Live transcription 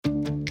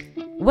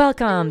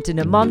Welcome to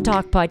the Mom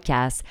Talk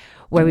podcast,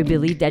 where we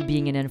believe that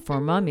being an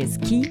informed mom is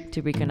key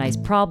to recognize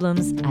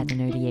problems at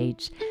an early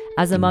age.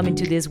 As a mom in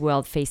today's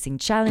world, facing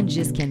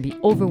challenges can be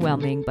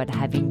overwhelming, but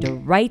having the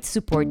right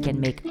support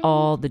can make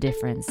all the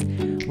difference.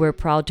 We're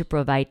proud to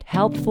provide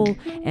helpful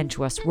and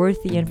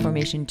trustworthy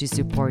information to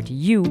support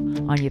you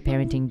on your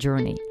parenting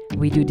journey.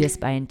 We do this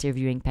by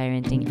interviewing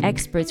parenting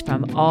experts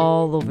from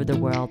all over the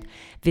world.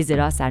 Visit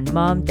us at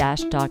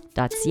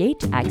mom-talk.ca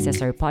to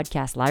access our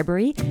podcast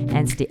library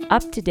and stay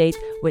up to date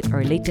with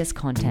our latest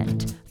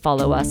content.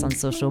 Follow us on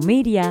social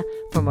media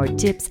for more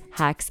tips,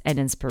 hacks, and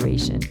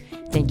inspiration.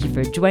 Thank you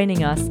for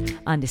joining us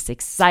on this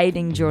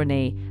exciting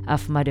journey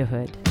of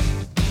motherhood.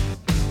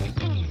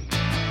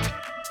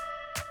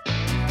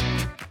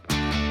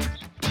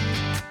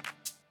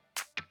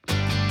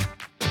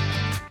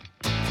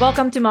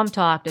 Welcome to Mom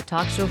Talk, the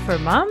talk show for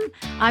mom.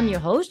 I'm your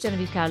host,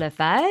 Genevieve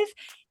Lefebvre,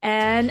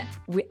 and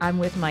I'm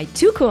with my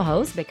two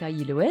co-hosts, Becca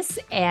Lewis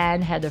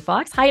and Heather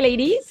Fox. Hi,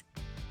 ladies.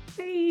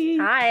 Hey.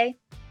 Hi.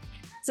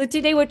 So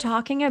today we're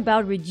talking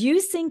about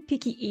reducing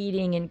picky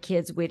eating in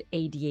kids with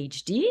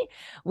ADHD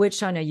with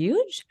Shauna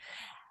Huge.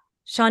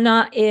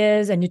 Shauna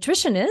is a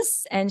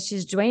nutritionist and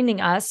she's joining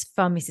us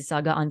from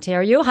Mississauga,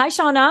 Ontario. Hi,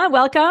 Shauna.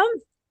 Welcome.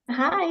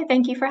 Hi.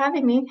 Thank you for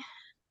having me.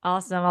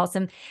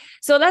 Awesome.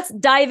 So let's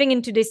diving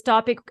into this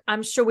topic.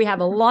 I'm sure we have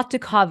a lot to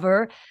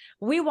cover.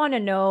 We want to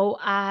know,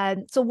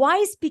 so why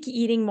is picky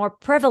eating more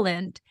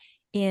prevalent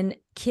in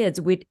kids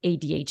with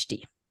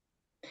ADHD?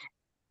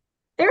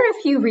 There are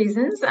a few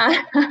reasons.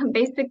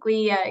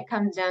 Basically, it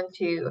comes down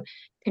to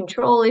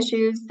control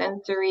issues,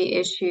 sensory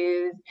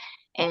issues,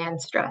 and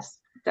stress.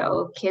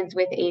 So kids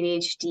with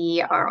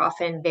ADHD are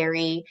often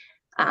very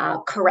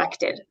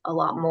corrected a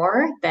lot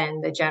more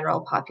than the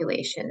general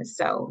population.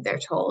 So they're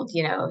told,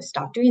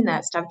 stop doing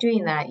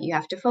that. You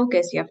have to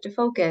focus.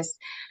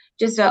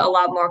 Just a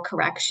lot more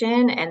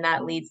correction. And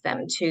that leads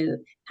them to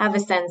have a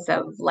sense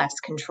of less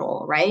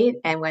control, right?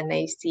 And when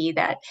they see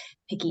that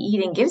picky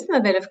eating gives them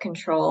a bit of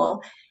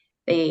control,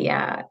 they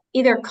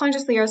either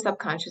consciously or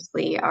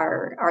subconsciously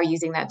are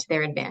using that to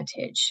their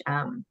advantage.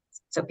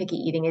 So picky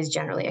eating is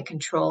generally a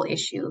control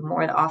issue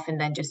more often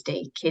than just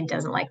a kid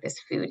doesn't like this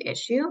food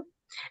issue.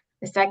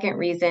 The second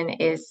reason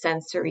is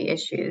sensory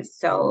issues.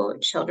 So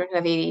children who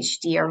have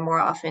ADHD are more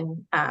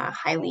often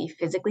highly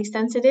physically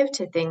sensitive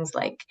to things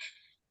like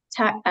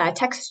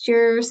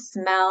texture,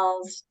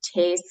 smells,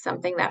 taste.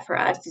 Something that for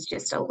us is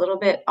just a little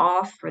bit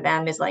off, for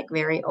them is like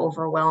very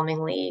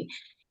overwhelmingly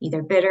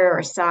either bitter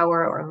or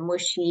sour or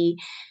mushy.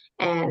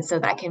 And so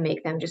that can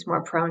make them just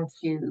more prone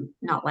to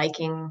not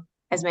liking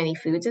as many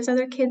foods as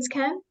other kids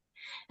can.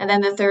 And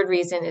then the third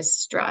reason is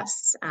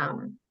stress.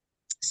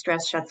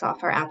 Stress shuts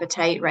off our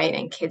appetite, right?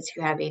 And kids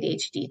who have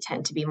ADHD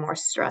tend to be more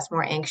stressed,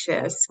 more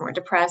anxious, more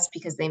depressed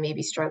because they may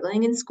be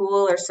struggling in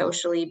school or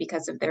socially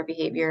because of their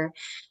behavior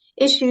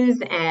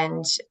issues.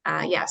 And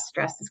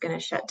stress is going to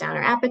shut down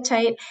our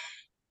appetite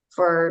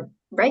for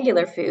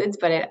regular foods,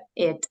 but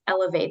it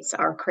elevates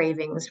our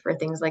cravings for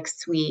things like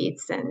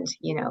sweets and,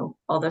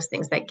 all those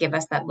things that give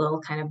us that little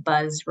kind of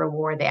buzz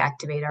reward. They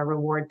activate our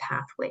reward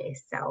pathway.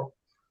 So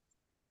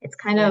it's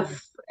kind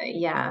of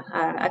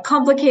a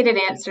complicated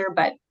answer,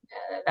 but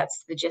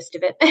that's the gist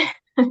of it.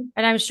 And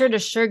I'm sure the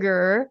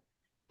sugar,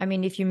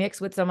 if you mix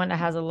with someone that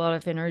has a lot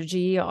of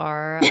energy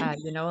or,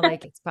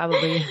 it's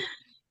probably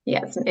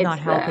it's not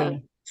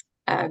helping.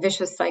 A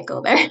vicious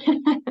cycle there.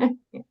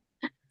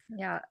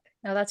 Yeah.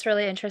 No, that's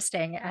really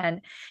interesting.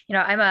 And,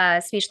 I'm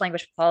a speech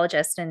language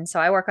pathologist, and so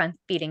I work on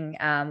feeding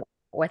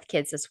with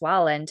kids as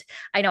well. And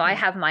I know I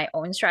have my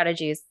own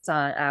strategies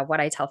on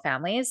what I tell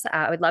families.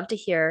 I would love to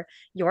hear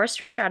your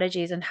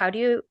strategies and how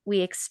do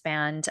we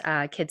expand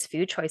kids'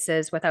 food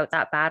choices without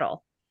that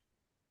battle?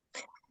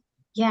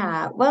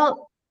 Yeah,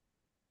 well,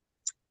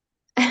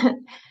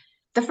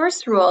 the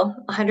first rule,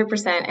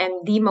 100%,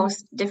 and the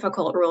most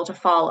difficult rule to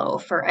follow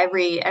for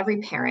every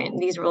parent,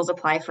 these rules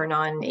apply for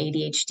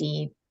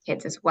non-ADHD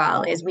kids as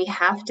well, is we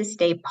have to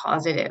stay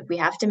positive. We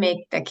have to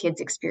make the kids'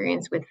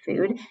 experience with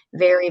food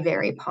very,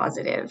 very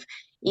positive.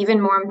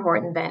 Even more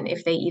important than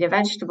if they eat a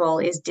vegetable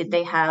is, did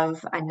they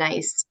have a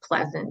nice,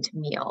 pleasant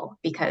meal?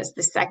 Because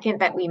the second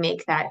that we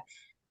make that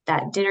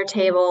dinner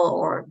table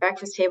or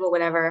breakfast table,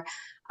 whatever,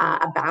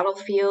 a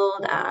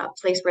battlefield, a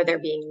place where they're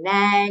being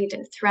nagged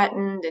and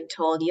threatened and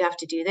told, you have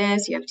to do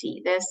this, you have to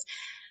eat this,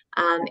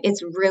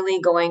 it's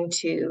really going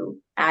to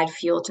add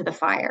fuel to the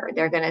fire.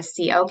 They're going to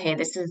see, okay,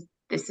 this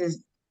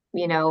is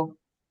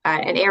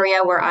an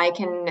area where I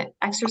can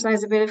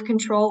exercise a bit of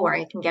control, where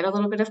I can get a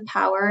little bit of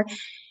power,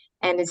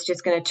 and it's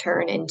just going to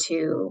turn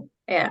into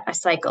a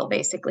cycle,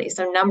 basically.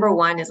 So number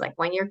one is like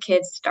when your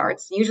kid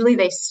starts, usually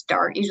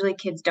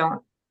kids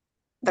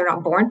they're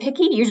not born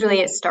picky. Usually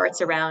it starts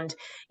around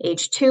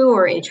age 2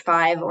 or age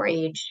 5 or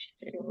age,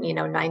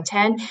 9,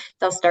 10,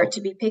 they'll start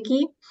to be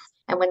picky.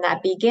 And when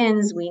that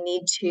begins, we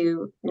need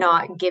to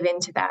not give in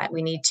to that.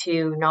 We need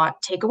to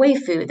not take away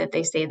food that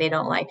they say they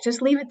don't like.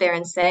 Just leave it there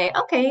and say,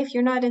 okay, if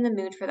you're not in the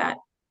mood for that,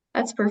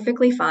 that's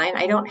perfectly fine.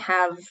 I don't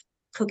have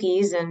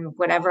cookies and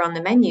whatever on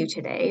the menu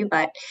today,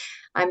 but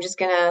I'm just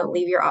going to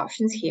leave your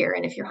options here.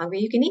 And if you're hungry,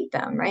 you can eat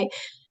them, right?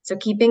 So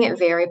keeping it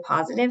very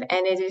positive,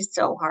 and it is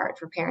so hard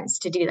for parents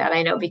to do that.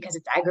 I know, because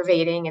it's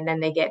aggravating, and then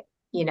they get,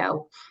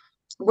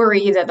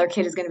 worried that their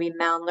kid is going to be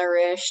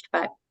malnourished.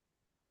 But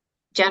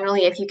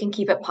generally, if you can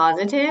keep it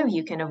positive,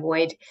 you can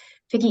avoid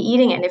picky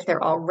eating. And if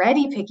they're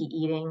already picky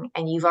eating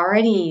and you've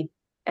already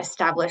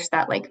established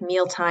that like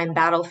mealtime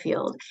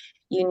battlefield,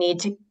 you need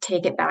to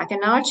take it back a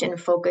notch and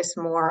focus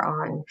more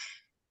on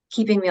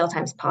keeping meal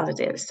times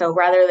positive. So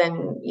rather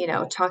than,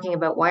 talking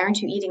about why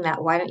aren't you eating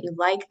that? Why don't you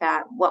like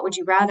that? What would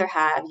you rather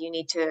have? You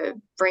need to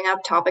bring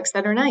up topics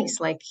that are nice.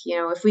 Like,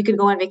 if we could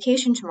go on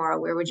vacation tomorrow,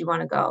 where would you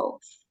want to go?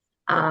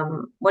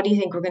 What do you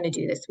think we're going to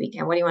do this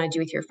weekend? What do you want to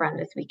do with your friend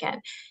this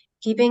weekend?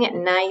 Keeping it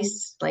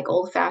nice, like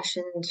old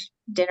fashioned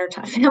dinner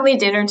time, family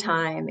dinner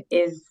time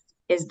is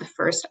the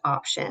first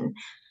option.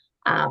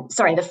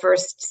 The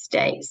first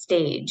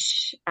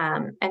stage.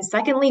 And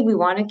secondly, we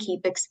want to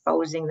keep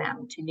exposing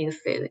them to new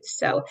foods.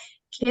 So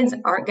kids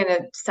aren't going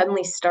to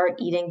suddenly start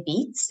eating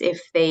beets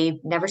if they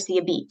never see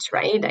a beet,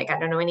 right? Like, I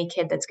don't know any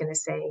kid that's going to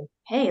say,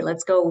 hey,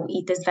 let's go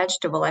eat this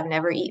vegetable I've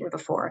never eaten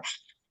before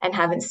and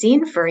haven't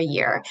seen for a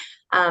year.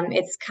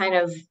 It's kind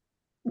of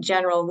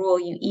general rule,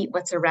 you eat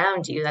what's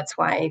around you. That's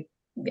why,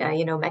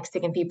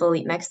 Mexican people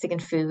eat Mexican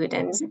food,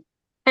 and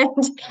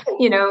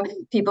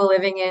people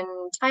living in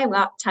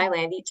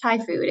Thailand eat Thai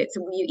food. It's,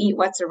 you eat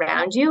what's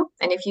around you.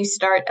 And if you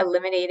start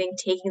eliminating,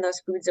 taking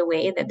those foods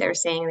away that they're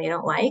saying they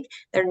don't like,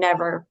 they're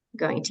never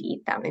going to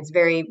eat them.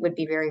 Would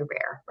be very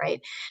rare,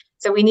 right?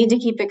 So we need to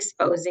keep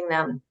exposing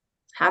them,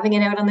 having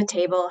it out on the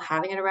table,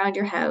 having it around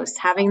your house,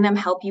 having them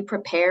help you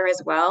prepare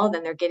as well.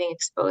 Then they're getting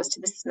exposed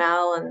to the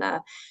smell and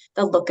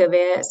the look of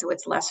it. So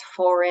it's less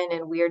foreign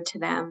and weird to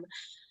them.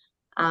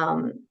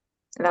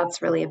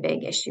 That's really a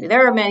big issue.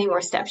 There are many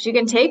more steps you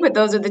can take, but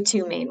those are the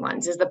two main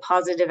ones, is the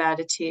positive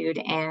attitude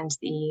and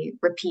the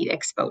repeat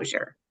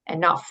exposure,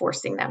 and not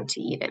forcing them to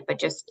eat it, but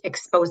just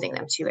exposing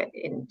them to it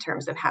in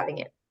terms of having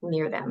it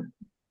near them.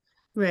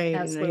 Right.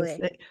 Absolutely.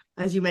 And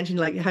as you mentioned,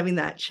 like having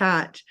that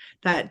chat,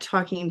 that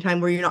talking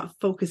time where you're not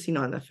focusing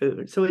on the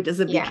food. So it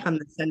doesn't become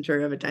the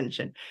center of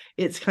attention.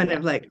 It's kind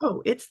of like,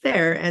 oh, it's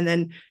there. And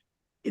then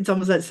it's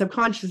almost that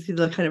subconsciously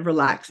they'll kind of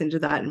relax into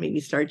that and maybe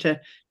start to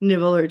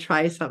nibble or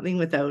try something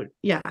without,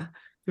 you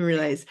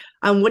realize.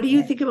 What do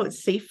you think about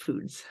safe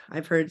foods?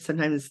 I've heard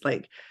sometimes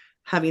like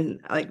having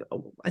like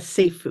a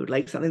safe food,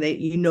 like something that they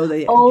do. Not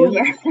like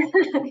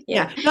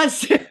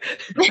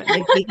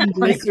baking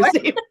grease or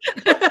safe.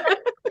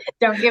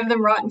 Don't give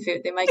them rotten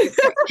food. They might get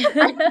sick.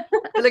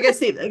 Like I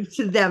say, like,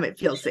 to them it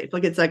feels safe.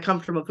 Like it's a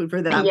comfortable food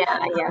for them.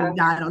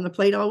 That on the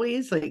plate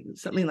always, like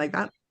something like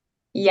that.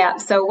 Yeah.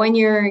 So when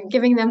you're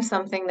giving them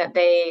something that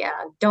they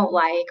don't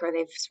like, or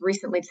they've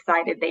recently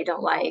decided they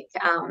don't like,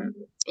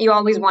 you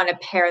always want to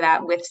pair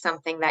that with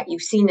something that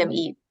you've seen them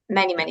eat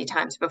many, many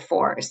times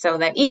before. So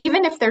that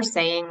even if they're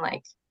saying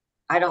like,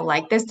 I don't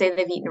like this, say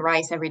they've eaten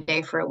rice every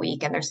day for a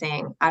week and they're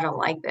saying, I don't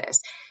like this,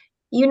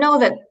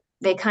 that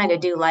they kind of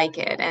do like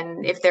it.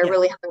 And if they're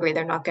really hungry,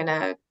 they're not going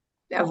to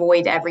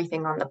avoid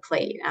everything on the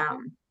plate.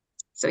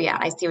 So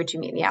I see what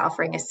you mean. Yeah.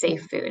 Offering a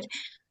safe food.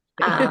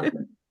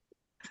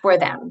 For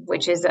them,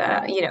 which is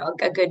a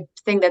good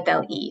thing that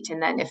they'll eat.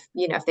 And then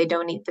if they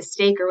don't eat the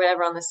steak or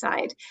whatever on the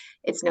side,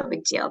 it's no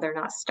big deal. They're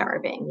not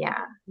starving.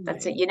 Yeah.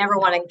 That's it. You never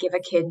want to give a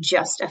kid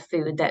just a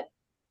food that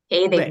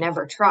they've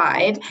never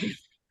tried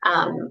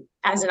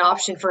as an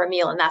option for a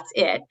meal, and that's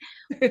it.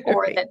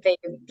 Or that they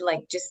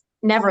like just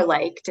never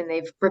liked and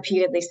they've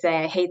repeatedly say,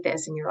 I hate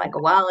this, and you're like,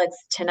 well,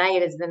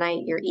 tonight is the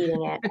night you're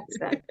eating it.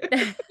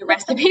 It's the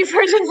recipe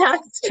for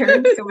disaster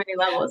in so many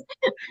levels.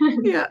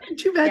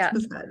 Too bad.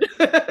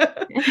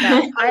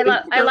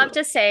 I love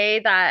to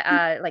say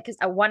that because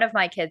one of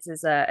my kids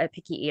is a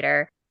picky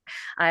eater.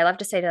 I love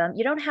to say to them,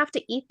 you don't have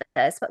to eat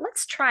this, but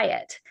let's try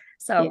it.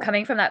 So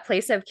coming from that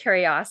place of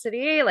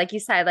curiosity, like you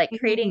said, like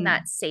creating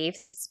that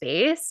safe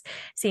space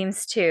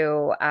seems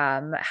to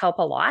help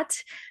a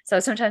lot. So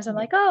sometimes I'm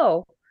like,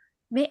 oh,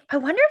 I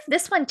wonder if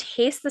this one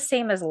tastes the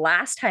same as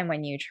last time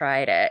when you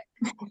tried it.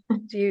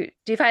 Do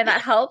you find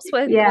that helps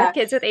with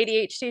kids with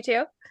ADHD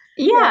too?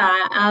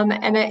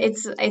 And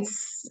it's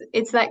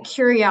that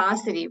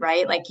curiosity,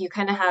 right? Like you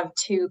kind of have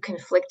two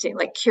conflicting,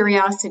 like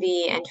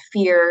curiosity and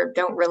fear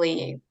don't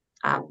really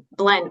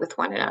blend with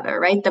one another,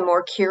 right? The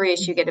more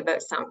curious you get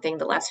about something,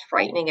 the less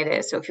frightening it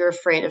is. So if you're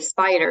afraid of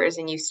spiders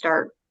and you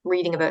start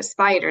reading about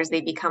spiders,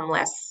 they become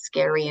less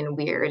scary and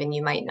weird, and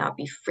you might not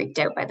be freaked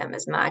out by them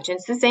as much. And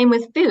it's the same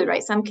with food,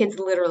 right? Some kids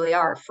literally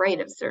are afraid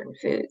of certain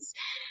foods.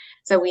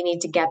 So we need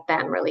to get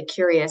them really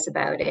curious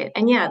about it.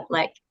 And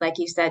like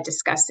you said,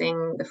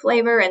 discussing the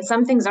flavor, and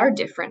some things are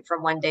different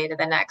from one day to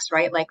the next,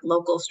 right? Like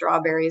local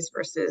strawberries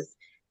versus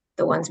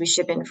the ones we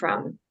ship in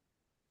from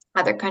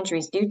other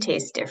countries do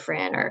taste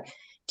different. Or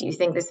do you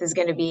think this is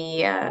going to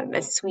be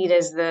as sweet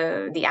as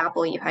the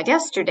apple you had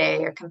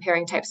yesterday? Or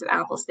comparing types of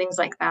apples, things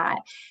like that.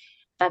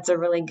 That's a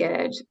really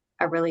good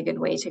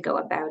way to go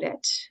about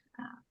it.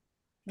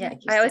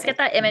 I always get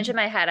that image in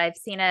my head. I've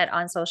seen it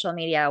on social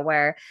media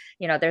where,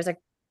 there's a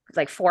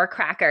like 4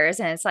 crackers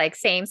and it's like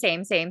same.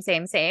 And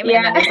then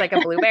Yeah. there's like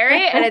a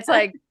blueberry and it's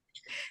like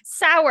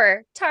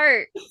sour,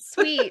 tart,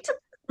 sweet,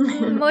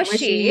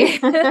 mushy.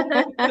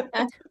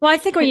 Well, I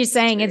think what you're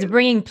saying is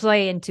bringing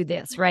play into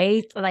this,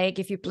 right? Like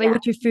if you play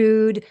with your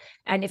food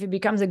and if it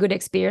becomes a good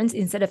experience,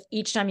 instead of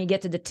each time you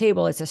get to the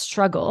table, it's a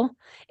struggle,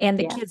 and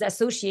the kids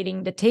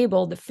associating the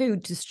table, the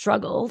food to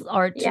struggle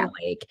or to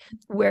like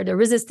where the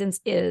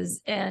resistance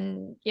is.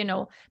 And, you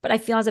know, but I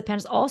feel as a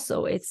parent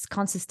also, it's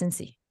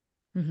consistency.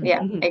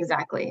 Yeah,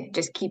 exactly.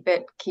 Just keep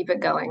it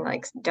going.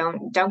 Like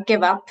don't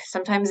give up.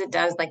 Sometimes it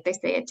does, like they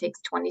say, it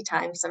takes 20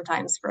 times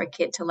sometimes for a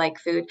kid to like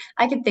food.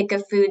 I can think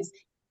of foods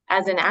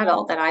as an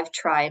adult that I've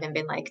tried and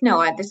been like,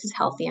 no, this is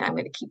healthy and I'm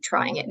going to keep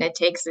trying it. And it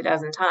takes a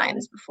dozen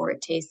times before it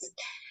tastes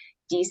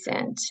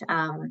decent.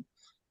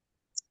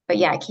 But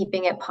yeah,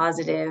 keeping it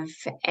positive.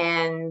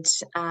 And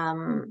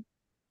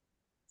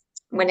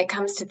when it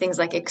comes to things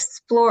like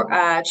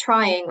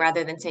trying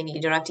rather than saying you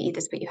don't have to eat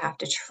this, but you have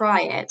to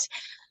try it.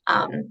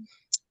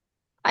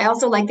 I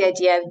also like the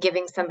idea of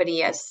giving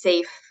somebody a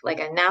safe, like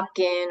a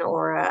napkin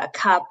or a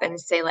cup, and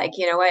say like,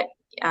 you know what,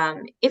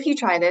 if you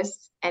try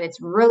this and it's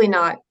really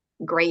not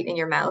great in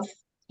your mouth,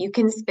 you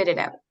can spit it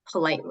out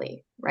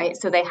politely, right?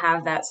 So they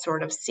have that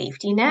sort of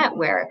safety net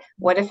where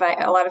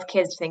a lot of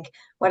kids think,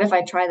 what if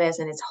I try this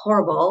and it's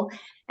horrible?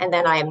 And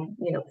then I'm,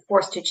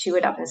 forced to chew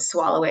it up and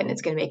swallow it and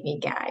it's going to make me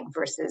gag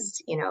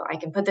versus, I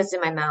can put this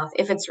in my mouth.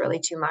 If it's really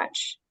too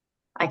much,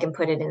 I can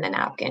put it in the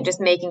napkin. Just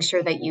making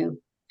sure that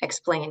you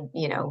explain,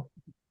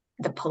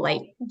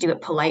 do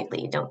it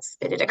politely. Don't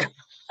spit it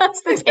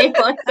across the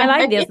table. I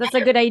like this. That's a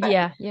good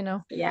idea,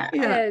 Yeah.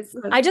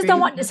 I just don't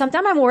want,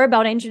 sometimes I'm worried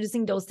about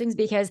introducing those things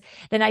because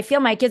then I feel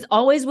my kids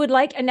always would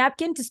like a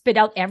napkin to spit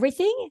out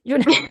everything,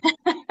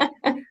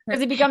 because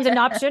it becomes an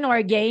option or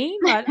a game.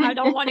 I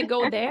don't want to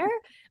go there.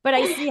 But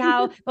I see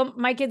how, but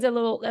my kid's a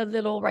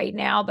little right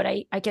now, but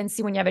I can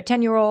see when you have a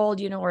 10-year-old,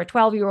 or a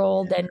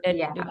 12-year-old, and then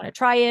they want to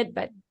try it,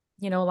 but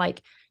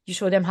like you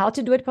show them how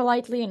to do it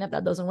politely, and if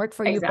that doesn't work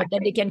for you, but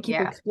then they can keep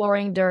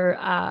exploring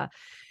their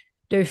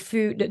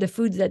food, the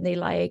foods that they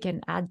like,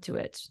 and add to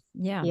it.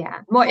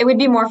 Well, it would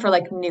be more for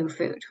like new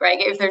food, right?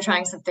 If they're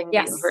trying something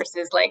new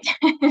versus like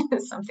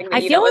something that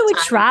I feel when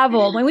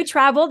we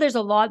travel there's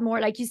a lot more,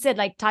 like you said,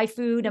 like Thai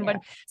food. And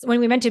when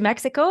we went to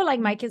Mexico, like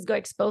my kids got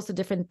exposed to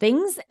different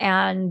things,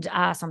 and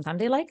sometimes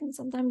they liked and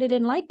sometimes they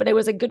didn't like, but it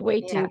was a good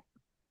way to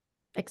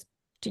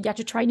get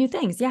to try new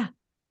things.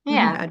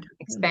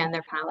 Expand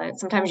their palate.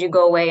 Sometimes you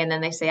go away and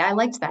then they say, I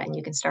liked that, and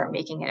you can start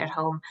making it at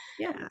home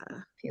if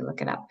you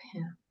look it up.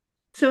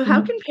 So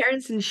how can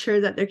parents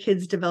ensure that their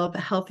kids develop a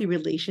healthy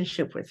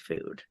relationship with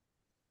food?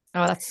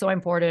 Oh, that's so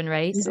important,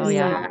 right?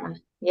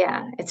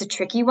 Yeah, it's a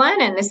tricky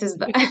one. And this is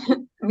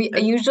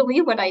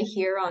usually what I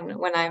hear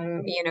when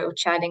I'm,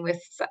 chatting with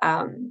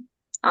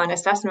on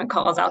assessment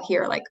calls. I'll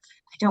hear like,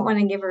 I don't want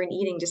to give her an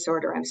eating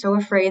disorder. I'm so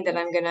afraid that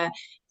I'm going to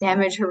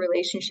damage her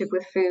relationship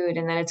with food,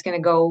 and then it's going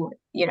to go,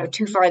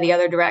 too far the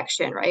other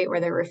direction, right?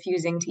 Where they're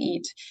refusing to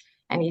eat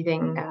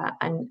anything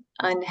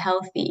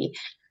unhealthy.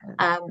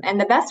 And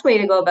the best way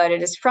to go about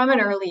it is from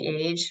an early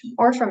age,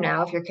 or from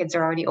now if your kids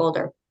are already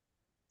older,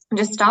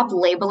 just stop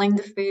labeling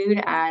the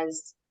food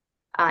as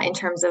in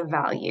terms of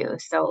value.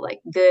 So like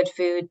good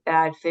food,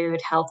 bad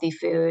food, healthy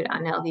food,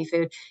 unhealthy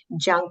food,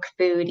 junk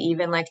food,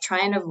 even, like try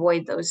and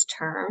avoid those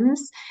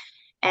terms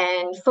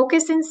and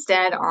focus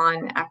instead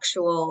on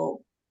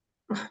actual,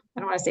 I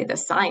don't want to say the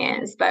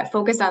science, but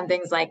focus on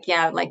things like,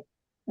 like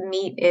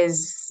meat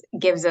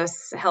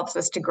helps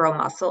us to grow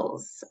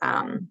muscles.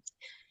 All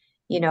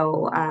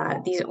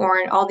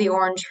the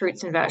orange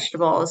fruits and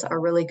vegetables are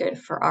really good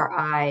for our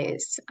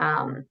eyes.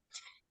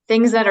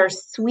 Things that are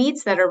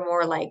sweets that are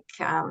more like,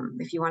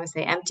 if you want to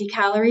say empty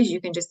calories,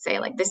 you can just say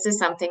like, this is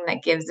something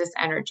that gives us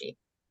energy.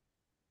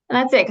 And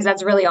that's it, because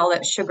that's really all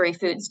that sugary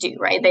foods do,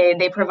 right?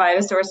 They provide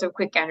a source of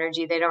quick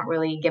energy. They don't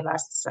really give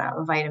us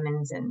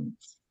vitamins and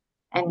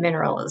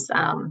minerals.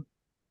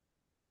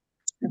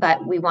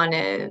 But we want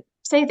to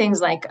say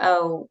things like,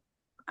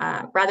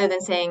 rather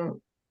than saying,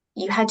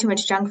 you had too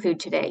much junk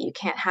food today, you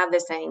can't have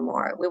this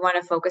anymore. We want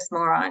to focus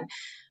more on,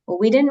 well,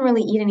 we didn't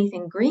really eat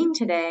anything green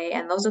today,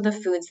 and those are the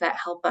foods that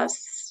help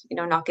us,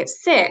 not get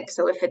sick.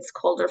 So if it's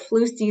cold or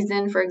flu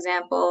season, for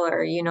example,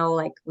 or,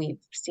 like we've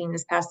seen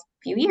this past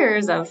few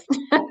years of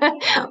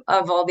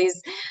of all these,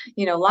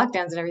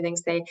 lockdowns and everything,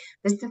 say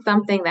this is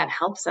something that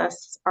helps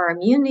us, our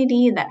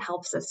immunity, that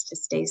helps us to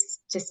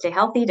stay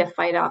healthy, to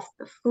fight off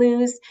the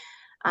flus.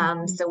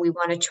 So we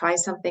want to try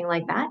something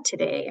like that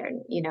today.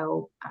 And,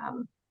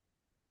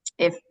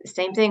 if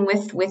same thing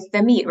with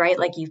the meat, right?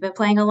 Like you've been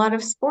playing a lot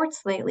of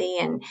sports lately,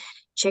 and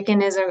chicken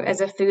is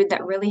a food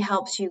that really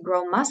helps you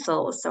grow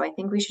muscles. So I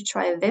think we should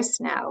try this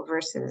now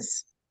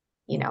versus,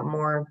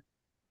 more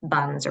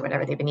buns or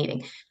whatever they've been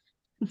eating.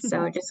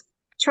 So just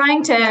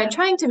trying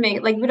to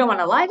make, like, we don't want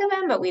to lie to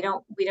them, but we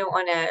don't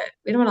want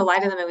to lie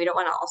to them, and we don't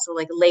want to also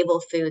like label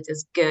foods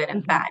as good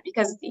and bad,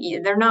 because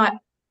they're not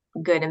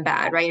good and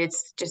bad, right?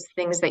 It's just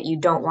things that you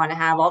don't want to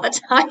have all the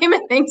time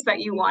and things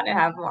that you want to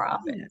have more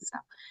often. So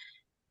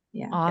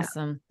Yeah.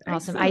 Awesome.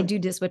 Awesome. I Excellent. do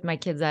this with my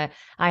kids. I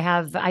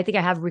think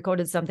I have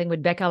recorded something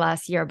with Becca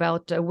last year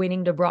about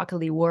winning the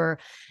broccoli war.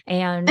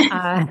 And,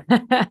 and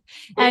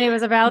it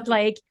was about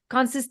like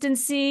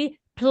consistency,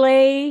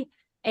 play,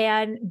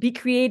 and be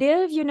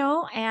creative,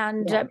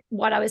 and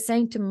what I was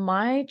saying to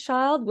my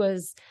child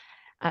was,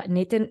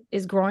 Nathan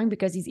is growing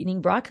because he's eating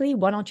broccoli.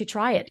 Why don't you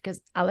try it?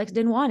 Because Alex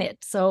didn't want it.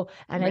 So,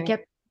 and I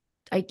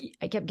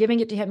kept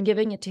giving it to him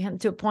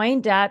to a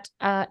point that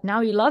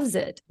now he loves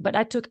it. But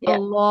I took a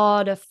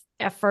lot of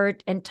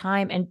effort and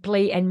time and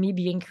play and me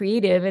being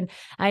creative. And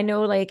I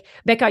know, like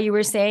Becca, you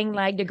were saying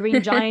like the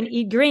green giant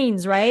eat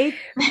greens, right?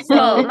 So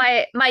well,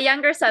 my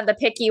younger son, the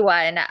picky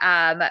one,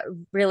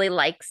 really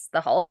likes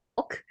the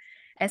Hulk.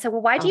 And so,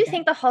 well, why do you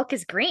think the Hulk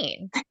is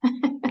green?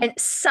 And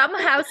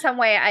somehow, some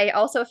way, I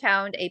also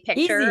found a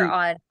picture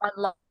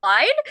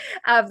online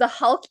of the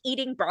Hulk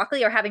eating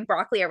broccoli or having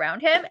broccoli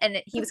around him.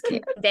 And he was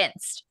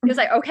convinced. He was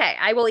like, okay,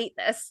 I will eat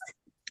this.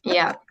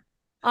 Yeah.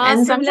 Awesome,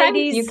 and sometimes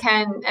ladies. you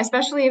can,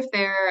 especially if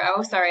they're,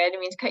 sorry, I didn't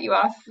mean to cut you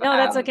off. No,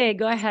 that's okay.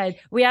 Go ahead.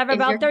 We have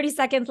about 30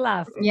 seconds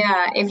left.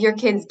 Yeah. If your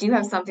kids do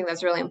have something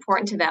that's really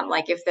important to them,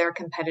 like if they're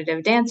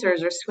competitive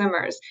dancers or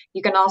swimmers,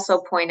 you can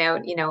also point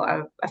out,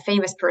 a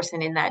famous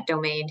person in that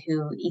domain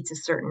who eats a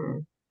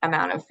certain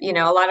amount of,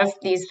 a lot of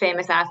these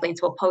famous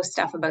athletes will post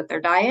stuff about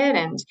their diet,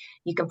 and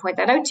you can point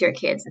that out to your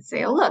kids and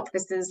say, oh, look,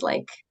 this is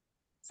like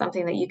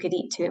something that you could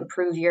eat to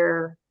improve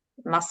your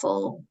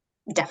muscle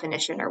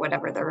definition or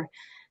whatever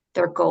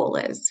their goal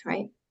is,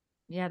 right?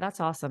 Yeah, that's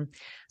awesome.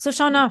 So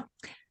Shauna,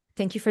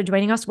 thank you for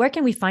joining us. Where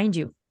can we find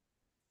you?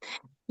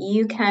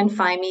 You can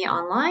find me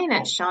online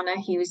at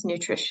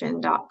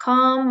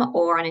shaunahughesnutrition.com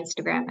or on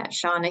Instagram at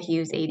Shauna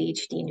Hughes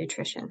ADHD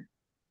Nutrition.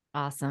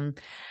 Awesome.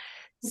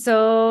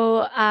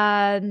 So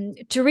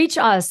to reach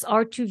us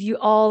or to view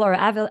all our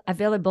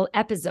available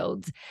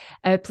episodes,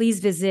 please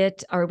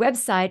visit our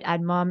website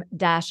at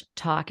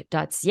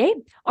mom-talk.ca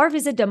or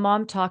visit the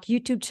Mom Talk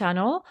YouTube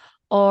channel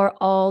or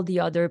all the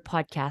other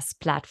podcast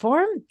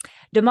platform.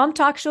 The Mom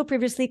Talk Show,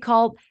 previously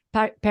called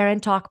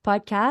Parent Talk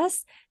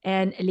Podcast,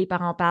 and Les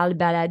Parents Parlent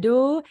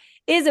Balado,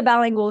 is a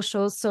bilingual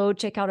show, so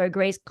check out our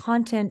great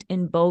content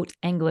in both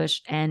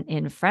English and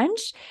in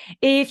French.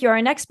 If you're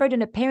an expert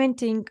in the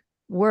parenting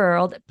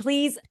world,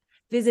 please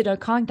visit our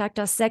contact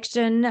us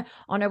section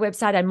on our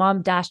website at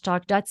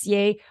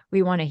mom-talk.ca.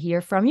 We want to hear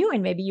from you,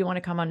 and maybe you want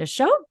to come on the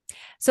show.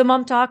 So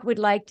Mom Talk would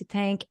like to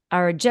thank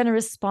our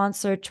generous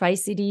sponsor,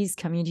 Tri-Cities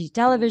Community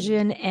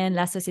Television and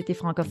La Société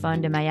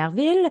Francophone de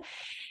Maillardville.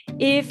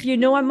 If you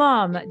know a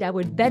mom that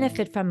would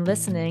benefit from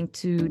listening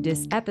to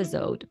this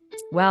episode,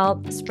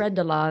 well, spread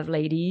the love,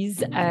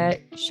 ladies.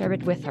 Share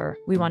it with her.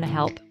 We want to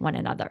help one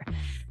another.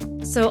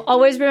 So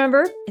always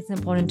remember, it's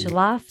important to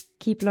laugh,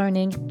 keep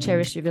learning,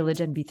 cherish your village,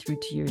 and be true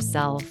to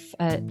yourself.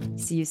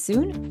 See you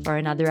soon for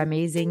another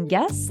amazing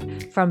guest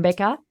from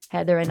Becca,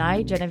 Heather, and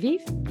I,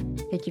 Genevieve.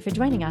 Thank you for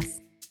joining us.